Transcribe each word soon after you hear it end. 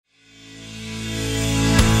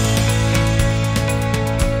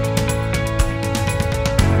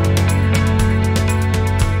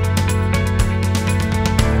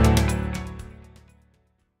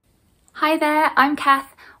there, I'm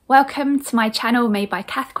Cath. Welcome to my channel made by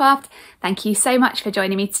Cath. Thank you so much for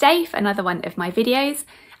joining me today for another one of my videos.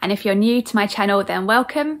 And if you're new to my channel, then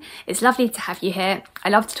welcome. It's lovely to have you here. I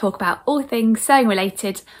love to talk about all things sewing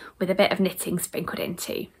related with a bit of knitting sprinkled in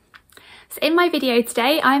too. So in my video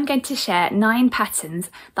today, I'm going to share 9 patterns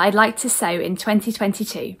that I'd like to sew in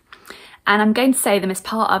 2022. And I'm going to sew them as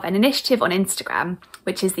part of an initiative on Instagram,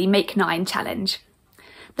 which is the Make 9 Challenge.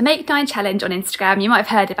 The Make 9 Challenge on Instagram, you might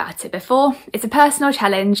have heard about it before. It's a personal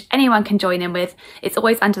challenge anyone can join in with. It's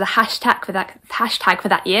always under the hashtag for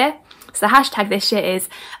that year. So the hashtag this year is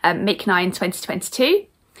Make 9 2022.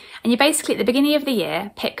 And you basically, at the beginning of the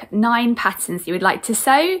year, pick 9 patterns you would like to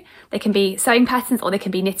sew. They can be sewing patterns or they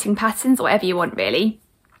can be knitting patterns, or whatever you want really.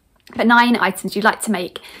 But 9 items you'd like to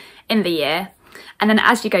make in the year. And then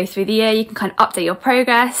as you go through the year, you can kind of update your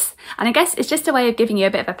progress. And I guess it's just a way of giving you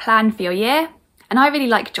a bit of a plan for your year. And I really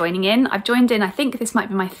like joining in. I've joined in, I think this might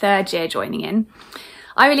be my 3rd year joining in.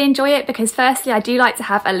 I really enjoy it because firstly, I do like to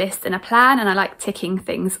have a list and a plan, and I like ticking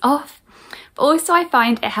things off. But also I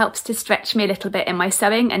find it helps to stretch me a little bit in my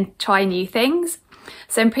sewing and try new things.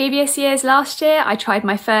 So in previous years, last year, I tried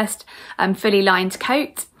my first fully lined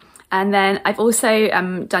coat. And then I've also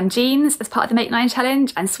done jeans as part of the Make 9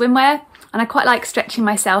 Challenge and swimwear. And I quite like stretching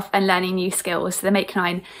myself and learning new skills. So the Make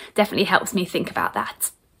 9 definitely helps me think about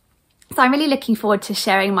that. So I'm really looking forward to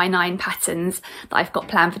sharing my 9 patterns that I've got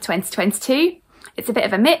planned for 2022. It's a bit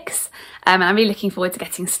of a mix, and I'm really looking forward to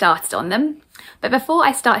getting started on them. But before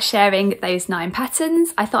I start sharing those 9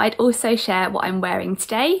 patterns, I thought I'd also share what I'm wearing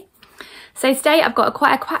today. So today I've got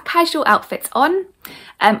quite a casual outfit on.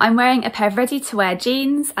 I'm wearing a pair of ready-to-wear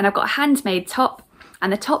jeans, and I've got a handmade top,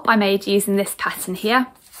 and the top I made using this pattern here.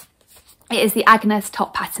 It is the Agnes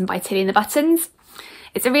top pattern by Tilly and the Buttons.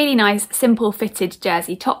 It's a really nice, simple fitted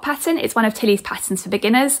jersey top pattern. It's one of Tilly's patterns for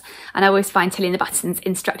beginners, and I always find Tilly and the Buttons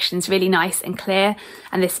instructions really nice and clear,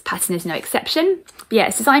 and this pattern is no exception. But yeah,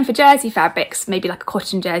 it's designed for jersey fabrics, maybe like a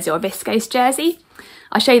cotton jersey or a viscose jersey.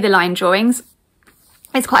 I'll show you the line drawings.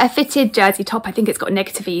 It's quite a fitted jersey top. I think it's got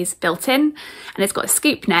negative ease built in, and it's got a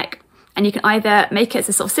scoop neck, and you can either make it as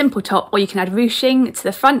a sort of simple top, or you can add ruching to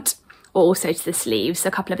the front or also to the sleeves. So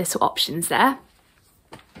a couple of little options there.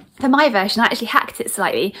 For my version, I actually hacked it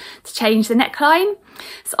slightly to change the neckline.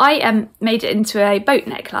 So I made it into a boat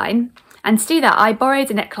neckline. And to do that, I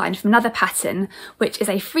borrowed a neckline from another pattern, which is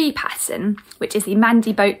a free pattern, which is the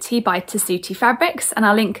Mandy Boat Tee by Tessuti Fabrics. And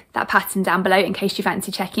I'll link that pattern down below in case you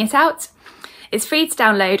fancy checking it out. It's free to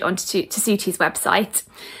download onto Tessuti's website.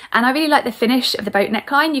 And I really like the finish of the boat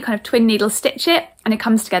neckline. You kind of twin needle stitch it and it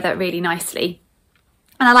comes together really nicely.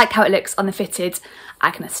 And I like how it looks on the fitted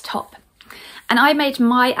Agnes top. And I made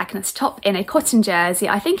my Agnes top in a cotton jersey.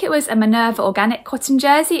 I think it was a Minerva organic cotton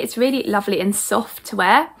jersey. It's really lovely and soft to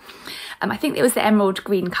wear. I think it was the emerald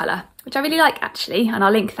green colour, which I really like actually. And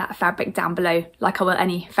I'll link that fabric down below, like I will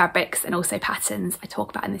any fabrics and also patterns I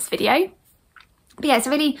talk about in this video. But yeah, it's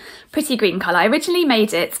a really pretty green colour. I originally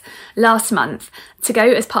made it last month to go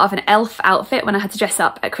as part of an elf outfit when I had to dress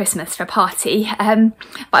up at Christmas for a party. But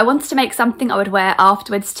I wanted to make something I would wear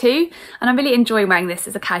afterwards too. And I'm really enjoying wearing this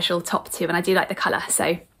as a casual top too. And I do like the colour,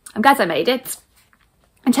 so I'm glad I made it.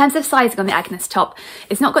 In terms of sizing on the Agnes top,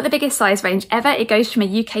 it's not got the biggest size range ever. It goes from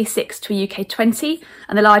a UK 6 to a UK 20.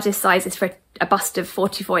 And the largest size is for a bust of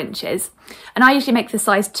 44 inches. And I usually make the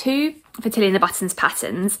size 2 for Tilly and the Buttons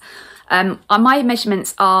patterns. My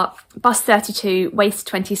measurements are bust 32, waist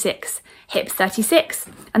 26, hips 36,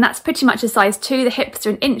 and that's pretty much a size 2. The hips are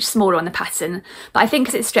an inch smaller on the pattern, but I think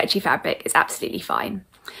because it's stretchy fabric, it's absolutely fine.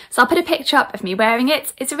 So I'll put a picture up of me wearing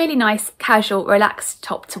it. It's a really nice, casual, relaxed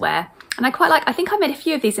top to wear. And I think I made a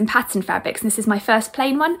few of these in pattern fabrics, and this is my first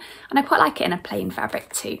plain one, and I quite like it in a plain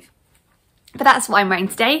fabric too. But that's what I'm wearing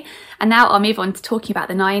today, and now I'll move on to talking about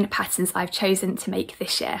the 9 patterns I've chosen to make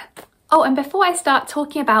this year. Oh, and before I start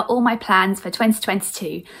talking about all my plans for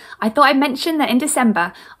 2022, I thought I'd mention that in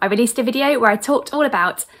December, I released a video where I talked all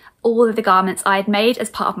about all of the garments I had made as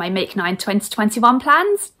part of my Make 9 2021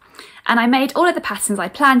 plans. And I made all of the patterns I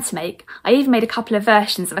planned to make. I even made a couple of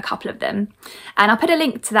versions of a couple of them. And I'll put a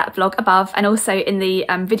link to that vlog above and also in the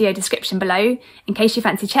video description below, in case you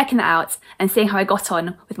fancy checking that out and seeing how I got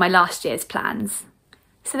on with my last year's plans.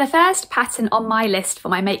 So the first pattern on my list for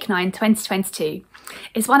my Make 9 2022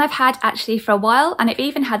 is one I've had actually for a while, and I've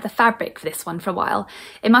even had the fabric for this one for a while.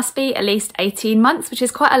 It must be at least 18 months, which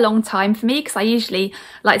is quite a long time for me because I usually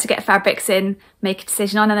like to get fabrics in, make a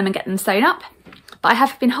decision on them and get them sewn up. But I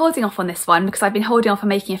have been holding off on this one because I've been holding off on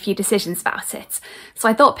making a few decisions about it. So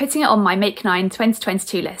I thought putting it on my Make 9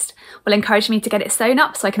 2022 list will encourage me to get it sewn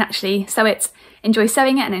up so I can actually sew it, enjoy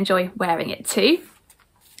sewing it and enjoy wearing it too.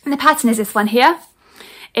 And the pattern is this one here.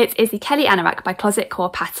 It is the Kelly anorak by Closet Core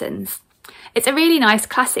Patterns. It's a really nice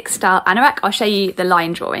classic style anorak. I'll show you the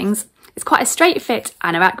line drawings. It's quite a straight fit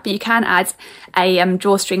anorak, but you can add a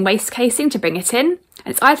drawstring waist casing to bring it in. And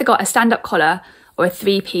it's either got a stand-up collar or a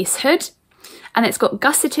 3-piece hood. And it's got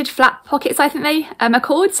gusseted flap pockets, I think they are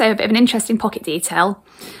called, so a bit of an interesting pocket detail.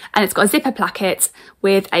 And it's got a zipper placket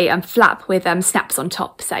with a flap with snaps on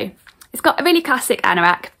top. So it's got a really classic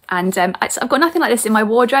anorak. And I've got nothing like this in my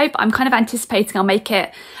wardrobe, but I'm kind of anticipating I'll make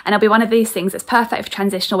it, and it'll be one of these things that's perfect for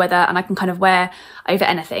transitional weather and I can kind of wear over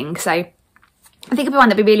anything. So I think it'll be one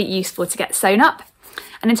that'll be really useful to get sewn up.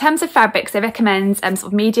 And in terms of fabrics, they recommend sort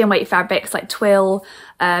of medium weight fabrics like twill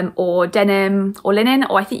or denim or linen,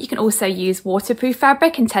 or I think you can also use waterproof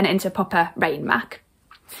fabric and turn it into a proper rain mac.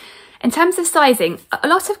 In terms of sizing, a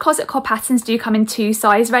lot of Closet Core patterns do come in 2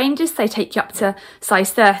 size ranges. They take you up to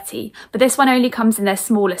size 30, but this one only comes in their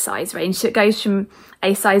smaller size range. So it goes from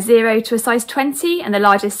a size 0 to a size 20, and the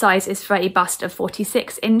largest size is for a bust of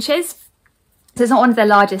 46 inches. So it's not one of their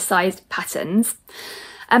largest sized patterns.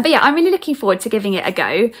 But yeah, I'm really looking forward to giving it a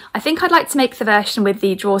go. I think I'd like to make the version with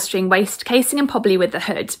the drawstring waist casing and probably with the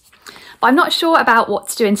hood. But I'm not sure about what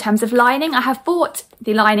to do in terms of lining. I have bought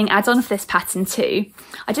the lining add-on for this pattern too.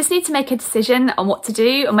 I just need to make a decision on what to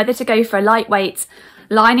do and whether to go for a lightweight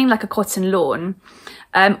lining like a cotton lawn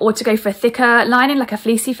or to go for a thicker lining like a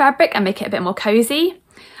fleecy fabric and make it a bit more cozy.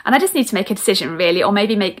 And I just need to make a decision really, or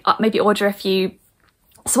maybe order a few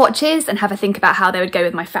swatches and have a think about how they would go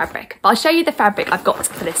with my fabric. But I'll show you the fabric I've got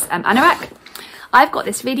for this anorak. I've got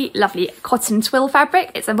this really lovely cotton twill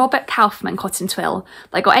fabric. It's a Robert Kaufman cotton twill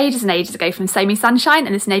that I got ages and ages ago from Sew Me Sunshine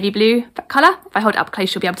in this navy blue colour. If I hold it up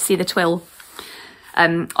close, you'll be able to see the twill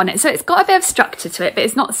on it. So it's got a bit of structure to it, but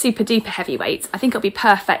it's not super duper heavyweight. I think it'll be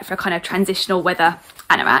perfect for a kind of transitional weather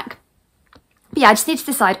anorak. But yeah, I just need to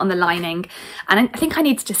decide on the lining, and I think I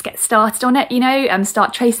need to just get started on it, you know,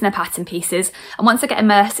 start tracing the pattern pieces. And once I get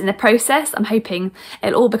immersed in the process, I'm hoping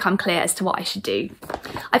it'll all become clear as to what I should do.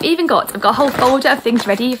 I've got a whole folder of things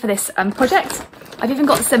ready for this project. I've even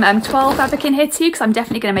got some toile fabric in here too, because I'm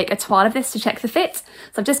definitely going to make a toile of this to check the fit.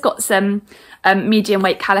 So I've just got some medium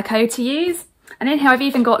weight calico to use. And in here I've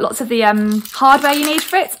even got lots of the hardware you need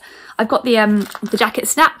for it. I've got the jacket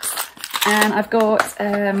snaps, and I've got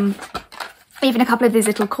even a couple of these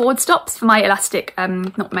little cord stops for my elastic,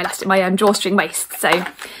 my drawstring waist. So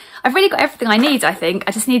I've really got everything I need, I think.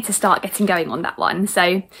 I just need to start getting going on that one.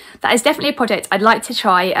 So that is definitely a project I'd like to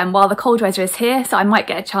try while the cold weather is here, so I might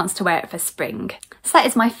get a chance to wear it for spring. So that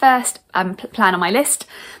is my first plan on my list,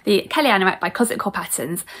 the Kelly anorak by Closet Core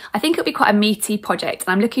Patterns. I think it'll be quite a meaty project, and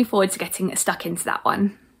I'm looking forward to getting stuck into that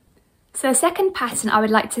one. So the second pattern I would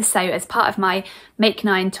like to sew as part of my Make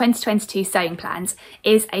 9 2022 sewing plans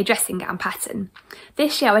is a dressing gown pattern.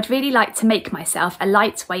 This year I would really like to make myself a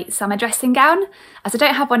lightweight summer dressing gown, as I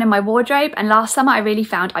don't have one in my wardrobe, and last summer I really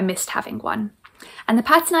found I missed having one. And the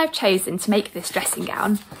pattern I've chosen to make this dressing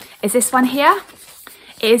gown is this one here.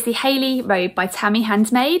 It is the Hayley robe by Tammy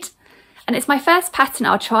Handmade, and it's my first pattern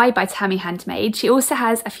I'll try by Tammy Handmade. She also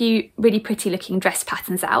has a few really pretty looking dress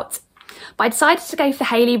patterns out. But I decided to go for the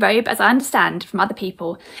Hayley robe, as I understand from other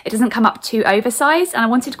people it doesn't come up too oversized, and I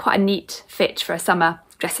wanted quite a neat fit for a summer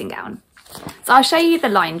dressing gown. So I'll show you the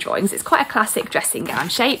line drawings. It's quite a classic dressing gown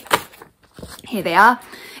shape. Here they are.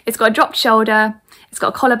 It's got a dropped shoulder, it's got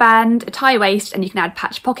a collar band, a tie waist, and you can add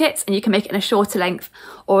patch pockets, and you can make it in a shorter length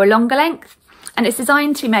or a longer length. And it's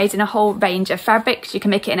designed to be made in a whole range of fabrics. You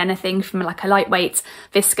can make it in anything from like a lightweight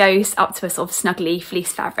viscose up to a sort of snuggly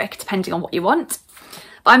fleece fabric, depending on what you want.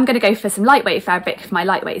 But I'm going to go for some lightweight fabric for my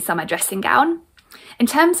lightweight summer dressing gown. In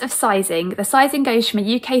terms of sizing, the sizing goes from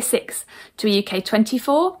a UK 6 to a UK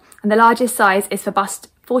 24, and the largest size is for bust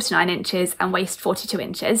 49 inches and waist 42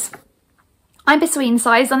 inches. I'm between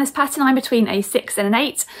sizes on this pattern. I'm between a 6 and an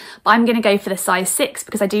 8, but I'm going to go for the size 6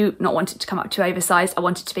 because I do not want it to come up too oversized. I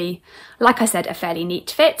want it to be, like I said, a fairly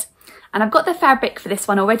neat fit. And I've got the fabric for this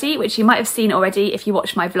one already, which you might have seen already if you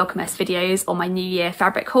watched my Vlogmas videos or my New Year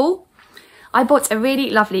fabric haul. I bought a really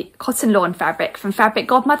lovely cotton lawn fabric from Fabric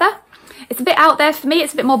Godmother. It's a bit out there for me.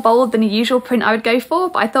 It's a bit more bold than the usual print I would go for,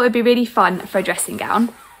 but I thought it'd be really fun for a dressing gown.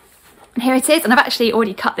 And here it is, and I've actually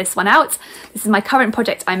already cut this one out. This is my current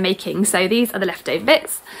project I'm making, so these are the leftover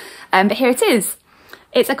bits. But here it is.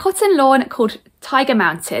 It's a cotton lawn called Tiger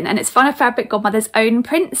Mountain, and it's one of Fabric Godmother's own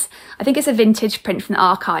prints. I think it's a vintage print from the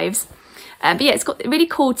archives. But yeah, it's got a really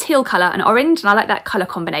cool teal colour and orange, and I like that colour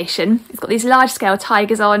combination. It's got these large scale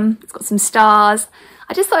tigers on, it's got some stars.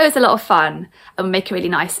 I just thought it was a lot of fun and would make a really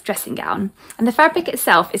nice dressing gown. And the fabric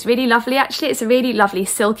itself is really lovely actually. It's a really lovely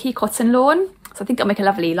silky cotton lawn, so I think it'll make a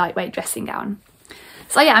lovely lightweight dressing gown.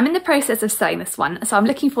 So yeah, I'm in the process of sewing this one, so I'm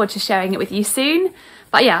looking forward to sharing it with you soon.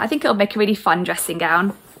 But yeah, I think it'll make a really fun dressing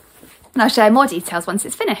gown. And I'll share more details once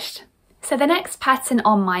it's finished. So the next pattern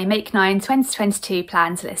on my Make 9 2022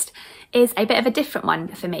 plans list is a bit of a different one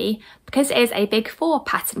for me because it is a Big 4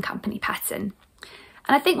 pattern company pattern.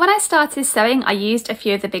 And I think when I started sewing, I used a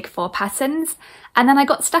few of the Big 4 patterns, and then I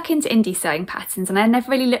got stuck into indie sewing patterns and I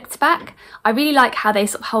never really looked back. I really like how they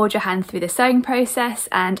sort of hold your hand through the sewing process,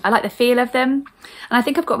 and I like the feel of them. And I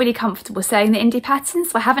think I've got really comfortable sewing the indie patterns,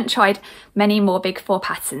 so I haven't tried many more Big 4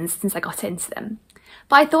 patterns since I got into them.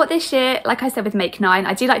 But I thought this year, like I said with Make 9,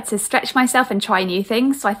 I do like to stretch myself and try new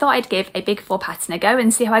things, so I thought I'd give a Big 4 pattern a go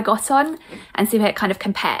and see how I got on and see how it kind of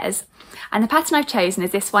compares. And the pattern I've chosen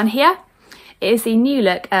is this one here. It is the New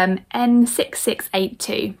Look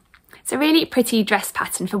N6682. It's a really pretty dress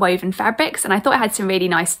pattern for woven fabrics, and I thought it had some really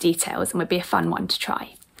nice details and would be a fun one to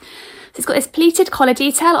try. So it's got this pleated collar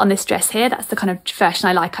detail on this dress here. That's the kind of version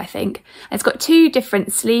I like, I think. And it's got two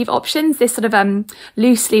different sleeve options, this sort of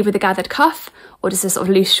loose sleeve with a gathered cuff, or just a sort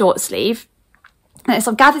of loose short sleeve. And it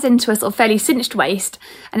sort of gathers into a sort of fairly cinched waist,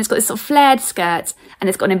 and it's got this sort of flared skirt, and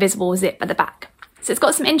it's got an invisible zip at the back. So it's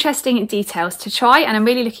got some interesting details to try, and I'm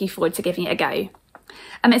really looking forward to giving it a go.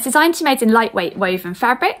 It's designed to be made in lightweight woven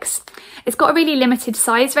fabrics. It's got a really limited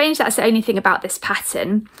size range, that's the only thing about this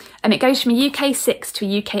pattern. It goes from a UK 6 to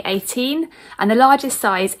a UK 18, and the largest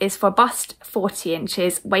size is for bust 40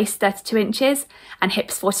 inches, waist 32 inches, and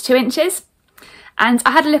hips 42 inches. And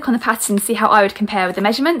I had a look on the pattern to see how I would compare with the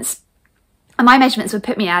measurements. And my measurements would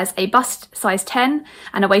put me as a bust size 10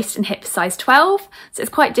 and a waist and hip size 12. So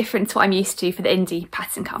it's quite different to what I'm used to for the indie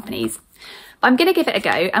pattern companies. But I'm going to give it a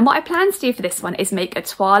go. And what I plan to do for this one is make a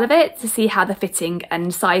toile of it to see how the fitting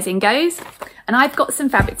and sizing goes. And I've got some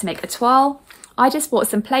fabric to make a toile. I just bought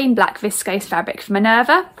some plain black viscose fabric from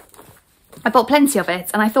Minerva. I bought plenty of it,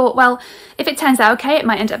 and I thought, well, if it turns out okay, it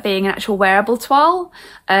might end up being an actual wearable toile.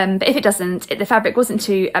 But if it doesn't, the fabric wasn't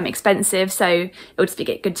too expensive, so it would just be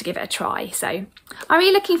good to give it a try. So I'm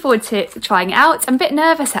really looking forward to trying it out. I'm a bit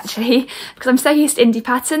nervous actually, because I'm so used to indie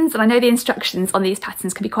patterns, and I know the instructions on these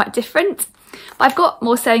patterns can be quite different. But I've got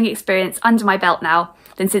more sewing experience under my belt now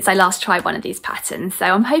than since I last tried one of these patterns, so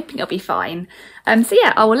I'm hoping it'll be fine. So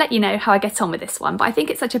yeah, I will let you know how I get on with this one, but I think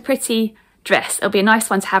it's such a pretty dress. It'll be a nice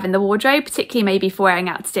one to have in the wardrobe, particularly maybe for wearing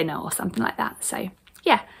out to dinner or something like that. So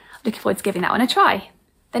yeah, looking forward to giving that one a try.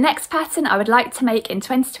 The next pattern I would like to make in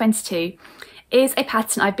 2022 is a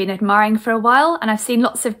pattern I've been admiring for a while, and I've seen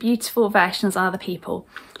lots of beautiful versions on other people.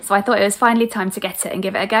 So I thought it was finally time to get it and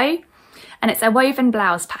give it a go. And it's a woven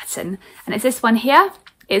blouse pattern, and it's this one here.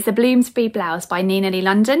 It's a Bloomsbury blouse by Nina Lee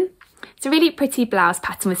London. It's a really pretty blouse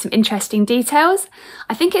pattern with some interesting details.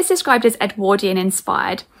 I think it's described as Edwardian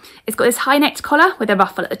inspired. It's got this high-necked collar with a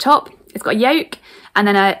ruffle at the top. It's got a yoke and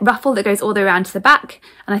then a ruffle that goes all the way around to the back.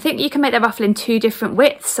 And I think you can make the ruffle in two different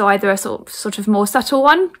widths, so either a sort of more subtle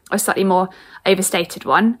one or a slightly more overstated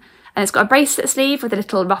one. And it's got a bracelet sleeve with a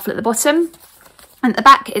little ruffle at the bottom. And at the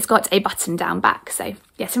back, it's got a button down back. So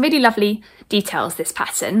yeah, some really lovely details, this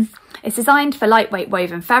pattern. It's designed for lightweight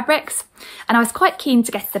woven fabrics. And I was quite keen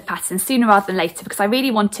to get the pattern sooner rather than later because I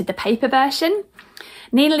really wanted the paper version.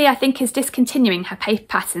 Nina Lee, I think, is discontinuing her paper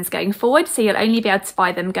patterns going forward, so you'll only be able to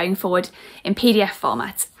buy them going forward in PDF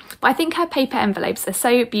format. But I think her paper envelopes are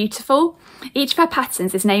so beautiful. Each of her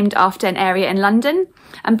patterns is named after an area in London,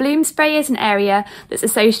 and Bloomsbury is an area that's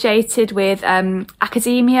associated with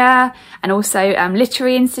academia and also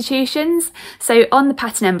literary institutions. So on the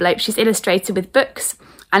pattern envelope, she's illustrated with books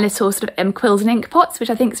and little sort of quills and ink pots, which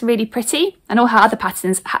I think is really pretty. And all her other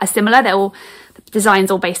patterns are similar. They're all designs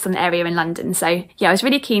all based on the area in London. So yeah, I was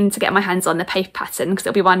really keen to get my hands on the paper pattern because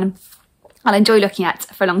it'll be one I'll enjoy looking at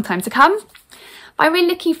for a long time to come. But I'm really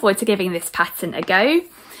looking forward to giving this pattern a go.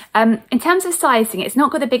 In terms of sizing, it's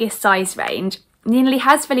not got the biggest size range. Nina Lee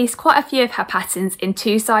has released quite a few of her patterns in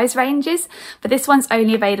 2 size ranges, but this one's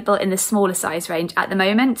only available in the smaller size range at the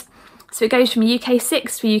moment. So it goes from a UK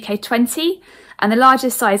 6 to a UK 20, and the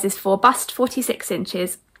largest size is for bust 46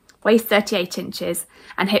 inches, waist 38 inches,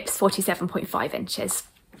 and hips 47.5 inches.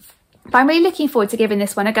 But I'm really looking forward to giving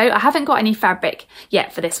this one a go. I haven't got any fabric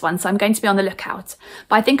yet for this one, so I'm going to be on the lookout.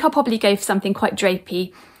 But I think I'll probably go for something quite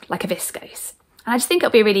drapey, like a viscose. And I just think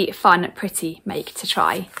it'll be a really fun, pretty make to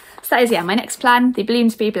try. So that is, yeah, my next plan, the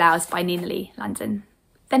Bloomsbury blouse by Nina Lee London.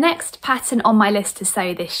 The next pattern on my list to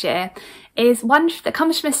sew this year is one that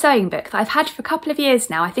comes from a sewing book that I've had for a couple of years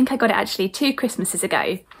now. I think I got it actually 2 Christmases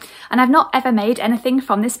ago. And I've not ever made anything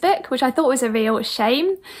from this book, which I thought was a real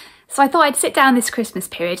shame. So I thought I'd sit down this Christmas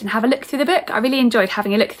period and have a look through the book. I really enjoyed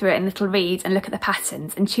having a look through it and a little read and look at the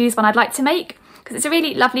patterns and choose one I'd like to make, because it's a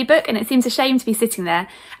really lovely book and it seems a shame to be sitting there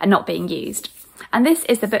and not being used. and this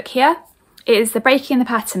is the book here. It is the Breaking the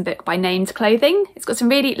Pattern book by Named Clothing. It's got some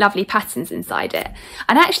really lovely patterns inside it.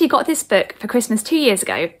 And I actually got this book for Christmas 2 years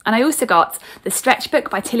ago, and I also got the Stretch book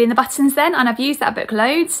by Tilly and the Buttons then, and I've used that book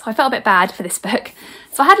loads, so I felt a bit bad for this book.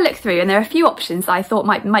 So I had a look through, and there are a few options that I thought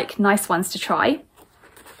might make nice ones to try.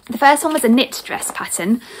 The first one was a knit dress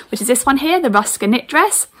pattern, which is this one here, the Rusker knit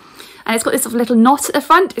dress. And it's got this sort of little knot at the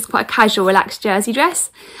front. It's quite a casual, relaxed jersey dress.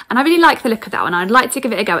 And I really like the look of that one. I'd like to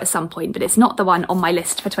give it a go at some point, but it's not the one on my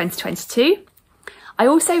list for 2022. I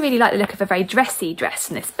also really like the look of a very dressy dress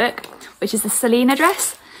in this book, which is the Selena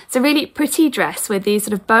dress. It's a really pretty dress with these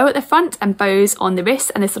sort of bow at the front and bows on the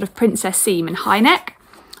wrist and this sort of princess seam and high neck.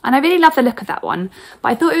 And I really love the look of that one, but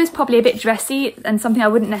I thought it was probably a bit dressy and something I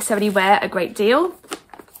wouldn't necessarily wear a great deal.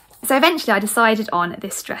 So eventually I decided on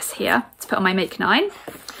this dress here to put on my Make 9.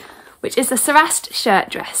 Which is the Sarast shirt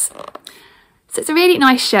dress. So it's a really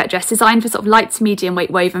nice shirt dress designed for sort of light to medium weight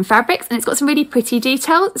woven fabrics, and it's got some really pretty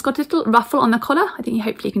details. It's got a little ruffle on the collar. I think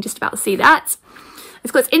hopefully you can just about see that.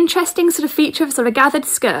 It's got this interesting sort of feature of sort of a gathered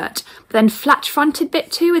skirt, but then flat fronted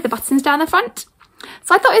bit too with the buttons down the front.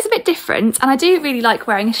 So I thought it was a bit different, and I do really like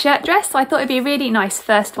wearing a shirt dress, so I thought it'd be a really nice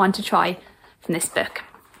first one to try from this book.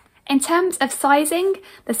 In terms of sizing,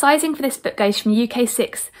 the sizing for this book goes from UK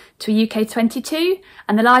 6 to UK 22,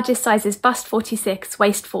 and the largest size is bust 46,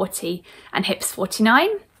 waist 40 and hips 49.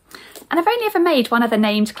 And I've only ever made one other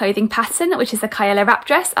Named Clothing pattern, which is the Kayla wrap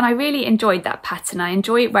dress, and I really enjoyed that pattern. I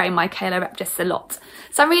enjoy wearing my Kayla wrap dress a lot.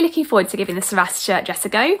 So I'm really looking forward to giving the Sarast shirt dress a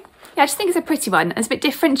go. Yeah, I just think it's a pretty one. It's a bit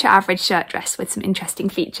different to your average shirt dress with some interesting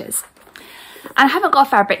features. And I haven't got a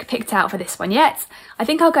fabric picked out for this one yet. I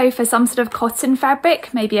think I'll go for some sort of cotton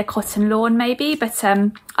fabric, maybe a cotton lawn maybe, but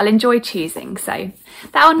I'll enjoy choosing. So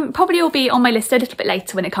that one probably will be on my list a little bit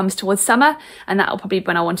later when it comes towards summer, and that'll probably be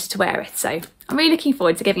when I wanted to wear it. So I'm really looking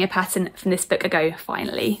forward to giving a pattern from this book a go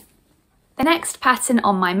finally. The next pattern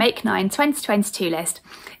on my Make 9 2022 list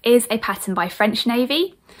is a pattern by French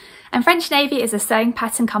Navy. And French Navy is a sewing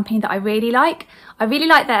pattern company that I really like. I really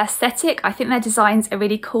like their aesthetic. I think their designs are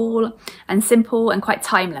really cool and simple and quite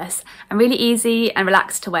timeless and really easy and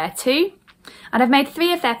relaxed to wear too. And I've made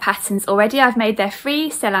 3 of their patterns already. I've made their free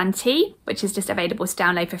Celan tee, which is just available to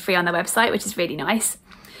download for free on their website, which is really nice.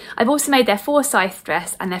 I've also made their Forsyth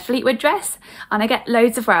dress and their Fleetwood dress, and I get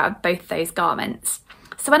loads of wear out of both those garments.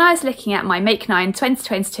 So when I was looking at my Make 9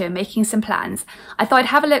 2022 and making some plans, I thought I'd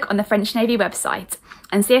have a look on the French Navy website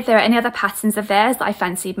and see if there are any other patterns of theirs that I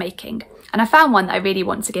fancied making. And I found one that I really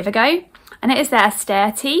want to give a go, and it is their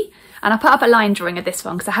Astaire tee, and I'll put up a line drawing of this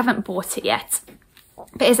one because I haven't bought it yet.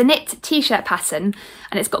 But it's a knit t-shirt pattern,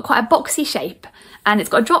 and it's got quite a boxy shape, and it's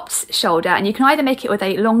got a dropped shoulder, and you can either make it with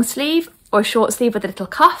a long sleeve or a short sleeve with a little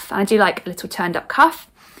cuff, and I do like a little turned up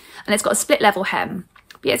cuff, and it's got a split level hem.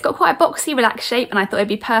 But yeah, it's got quite a boxy, relaxed shape, and I thought it'd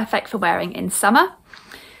be perfect for wearing in summer.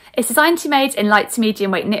 It's designed to be made in light to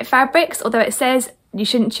medium weight knit fabrics, although it says you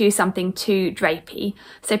shouldn't choose something too drapey.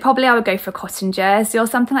 So probably I would go for a cotton jersey or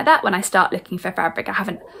something like that when I start looking for fabric. I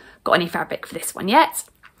haven't got any fabric for this one yet.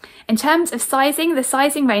 In terms of sizing, the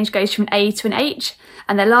sizing range goes from an A to an H,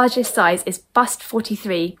 and the largest size is bust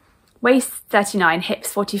 43, waist 39,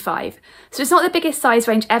 hips 45. So it's not the biggest size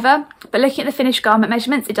range ever, but looking at the finished garment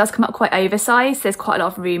measurements, it does come up quite oversized. So there's quite a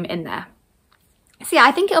lot of room in there. So yeah,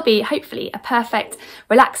 I think it'll be hopefully a perfect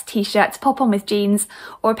relaxed t-shirt to pop on with jeans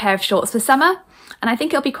or a pair of shorts for summer. And I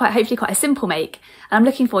think it'll be hopefully quite a simple make, and I'm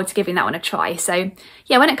looking forward to giving that one a try. So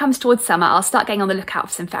yeah, when it comes towards summer, I'll start getting on the lookout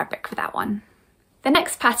for some fabric for that one. The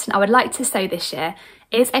next pattern I would like to sew this year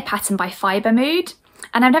is a pattern by Fibre Mood.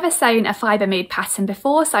 And I've never sewn a Fibre Mood pattern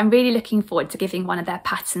before, so I'm really looking forward to giving one of their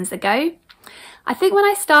patterns a go. I think when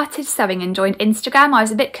I started sewing and joined Instagram, I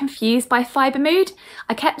was a bit confused by Fibre Mood.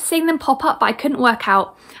 I kept seeing them pop up, but I couldn't work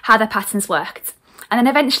out how their patterns worked. And then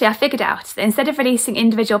eventually I figured out that instead of releasing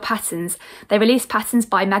individual patterns, they release patterns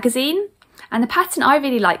by magazine. And the pattern I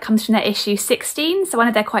really like comes from their issue 16, so one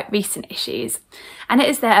of their quite recent issues. And it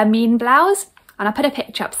is their Amine blouse, and I'll put a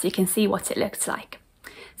picture up so you can see what it looks like.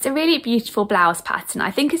 It's a really beautiful blouse pattern. I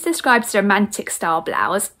think it's described as a romantic style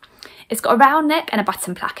blouse. It's got a round neck and a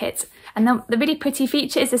button placket. And then the really pretty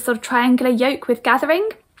feature is this sort of triangular yoke with gathering.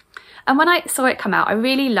 And when I saw it come out, I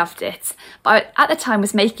really loved it. But I, at the time,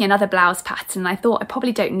 was making another blouse pattern, and I thought I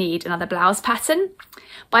probably don't need another blouse pattern.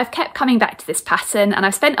 But I've kept coming back to this pattern, and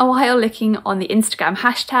I've spent a while looking on the Instagram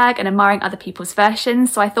hashtag and admiring other people's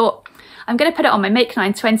versions. So I thought I'm going to put it on my Make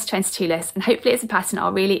 9 2022 list, and hopefully it's a pattern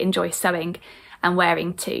I'll really enjoy sewing and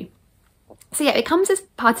wearing too. So yeah, it comes as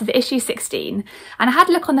part of the issue 16, and I had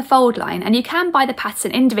a look on the fold line, and you can buy the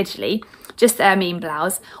pattern individually, just the Amine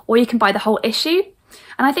blouse, or you can buy the whole issue.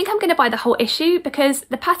 And I think I'm going to buy the whole issue because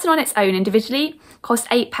the pattern on its own individually cost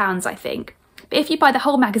 £8, I think. but if you buy the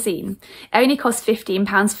whole magazine, it only costs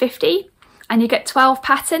 £15.50 and you get 12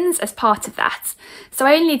 patterns as part of that. So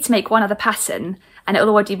I only need to make one other pattern and it'll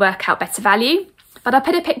already work out better value. But I'll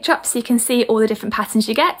put a picture up so you can see all the different patterns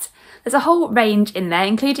you get. There's a whole range in there,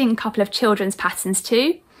 including a couple of children's patterns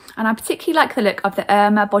too. And I particularly like the look of the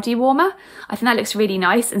Irma body warmer. I think that looks really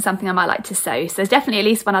nice and something I might like to sew. So there's definitely at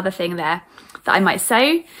least one other thing there that I might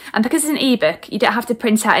sew. And because it's an ebook, you don't have to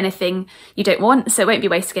print out anything you don't want, so it won't be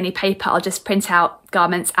wasting any paper. I'll just print out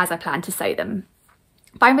garments as I plan to sew them.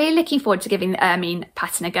 But I'm really looking forward to giving the ermine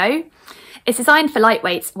pattern a go. It's designed for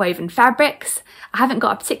lightweight woven fabrics. I haven't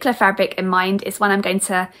got a particular fabric in mind. It's one I'm going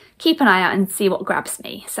to keep an eye out and see what grabs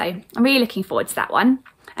me. So I'm really looking forward to that one.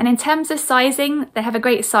 And in terms of sizing, they have a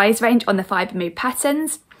great size range on the Fibre Move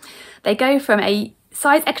patterns. They go from a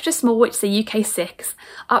size extra small, which is a UK 6,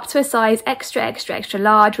 up to a size extra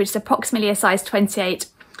large, which is approximately a size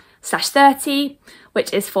 28/30,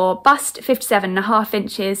 which is for bust 57.5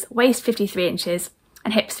 inches, waist 53 inches,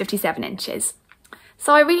 and hips 57 inches.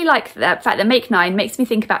 So I really like the fact that Make 9 makes me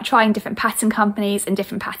think about trying different pattern companies and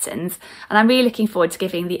different patterns, and I'm really looking forward to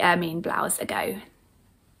giving the ermine blouse a go.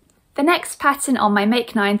 The next pattern on my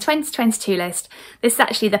Make 9 2022 list, this is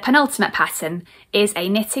actually the penultimate pattern, is a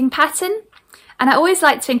knitting pattern. And I always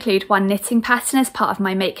like to include one knitting pattern as part of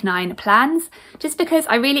my Make 9 plans, just because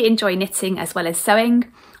I really enjoy knitting as well as sewing,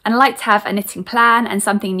 and I like to have a knitting plan and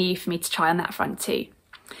something new for me to try on that front too.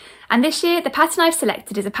 And this year, the pattern I've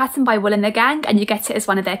selected is a pattern by Wool & the Gang, and you get it as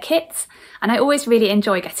one of their kits. And I always really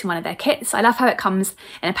enjoy getting one of their kits. I love how it comes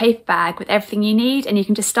in a paper bag with everything you need, and you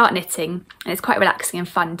can just start knitting, and it's quite relaxing and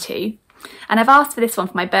fun too. And I've asked for this one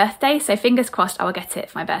for my birthday, so fingers crossed I will get it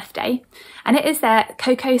for my birthday. And it is their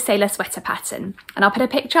Cocoa Sailor Sweater pattern, and I'll put a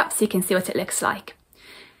picture up so you can see what it looks like.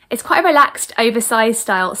 It's quite a relaxed, oversized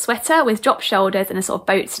style sweater with drop shoulders and a sort of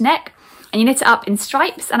boat neck, and you knit it up in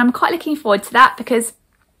stripes, and I'm quite looking forward to that because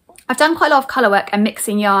I've done quite a lot of colour work and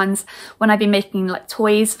mixing yarns when I've been making like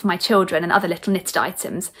toys for my children and other little knitted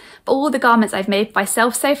items. But all the garments I've made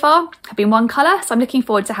myself so far have been one colour, so I'm looking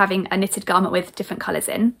forward to having a knitted garment with different colours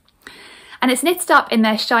in. And it's knitted up in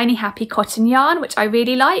their Shiny Happy cotton yarn, which I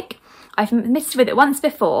really like. I've knitted with it once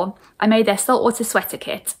before. I made their saltwater sweater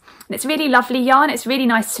kit. And it's really lovely yarn, it's really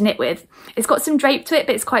nice to knit with. It's got some drape to it,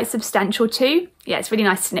 but it's quite substantial too. Yeah, it's really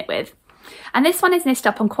nice to knit with. And this one is knitted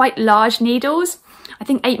up on quite large needles, I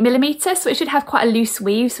think 8mm, so it should have quite a loose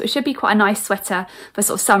weave, so it should be quite a nice sweater for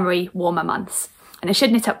sort of summery, warmer months. And it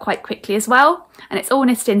should knit up quite quickly as well, and it's all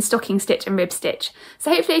knitted in stocking stitch and rib stitch,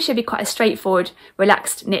 so hopefully it should be quite a straightforward,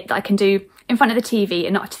 relaxed knit that I can do in front of the TV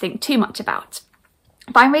and not have to think too much about.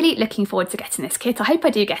 But I'm really looking forward to getting this kit. I hope I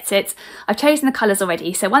do get it. I've chosen the colours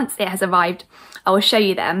already, so once it has arrived, I will show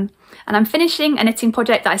you them. And I'm finishing a knitting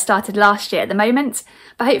project that I started last year at the moment,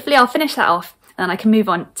 but hopefully I'll finish that off and then I can move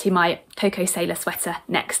on to my Cocoa Sailor sweater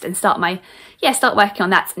next and start working on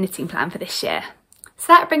that knitting plan for this year. So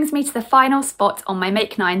that brings me to the final spot on my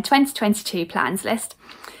Make 9 2022 plans list,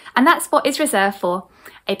 and that spot is reserved for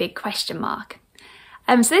a big question mark.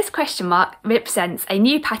 So this question mark represents a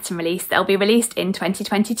new pattern release that will be released in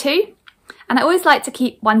 2022, and I always like to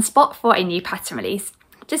keep one spot for a new pattern release,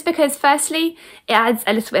 just because firstly it adds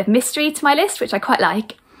a little bit of mystery to my list, which I quite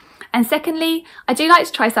like, and secondly I do like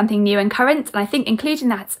to try something new and current, and I think including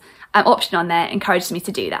that option on there encourages me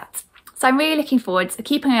to do that. So I'm really looking forward to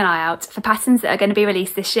keeping an eye out for patterns that are going to be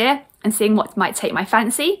released this year and seeing what might take my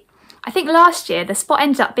fancy. I think last year the spot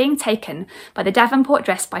ended up being taken by the Davenport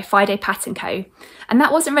dress by Friday Pattern Co, and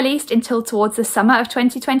that wasn't released until towards the summer of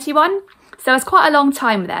 2021. So it was quite a long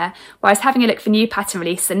time there where I was having a look for new pattern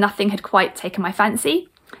releases and nothing had quite taken my fancy.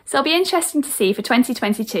 So it'll be interesting to see for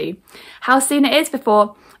 2022 how soon it is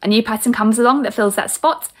before a new pattern comes along that fills that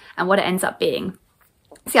spot and what it ends up being.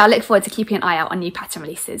 So yeah, I look forward to keeping an eye out on new pattern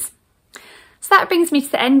releases. So that brings me to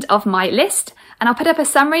the end of my list, and I'll put up a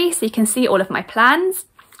summary so you can see all of my plans.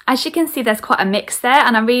 As you can see, there's quite a mix there,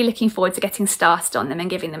 and I'm really looking forward to getting started on them and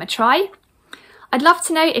giving them a try. I'd love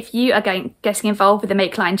to know if you are getting involved with the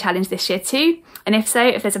Make Line Challenge this year too, and if so,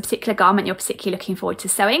 if there's a particular garment you're particularly looking forward to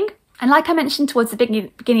sewing. And like I mentioned towards the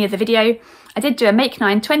beginning of the video, I did do a Make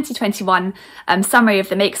 9 2021 summary of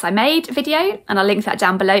the makes I made video, and I'll link that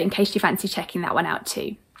down below in case you fancy checking that one out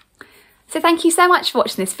too. So thank you so much for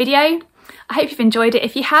watching this video. I hope you've enjoyed it.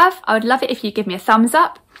 If you have, I would love it if you give me a thumbs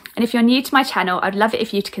up. And if you're new to my channel, I'd love it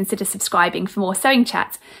if you to consider subscribing for more sewing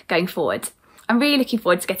chat going forward. I'm really looking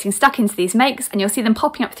forward to getting stuck into these makes, and you'll see them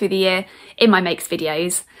popping up through the year in my makes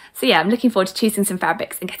videos. So yeah, I'm looking forward to choosing some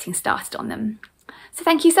fabrics and getting started on them. So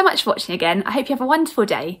thank you so much for watching again. I hope you have a wonderful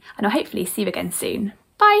day, and I'll hopefully see you again soon.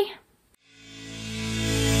 Bye!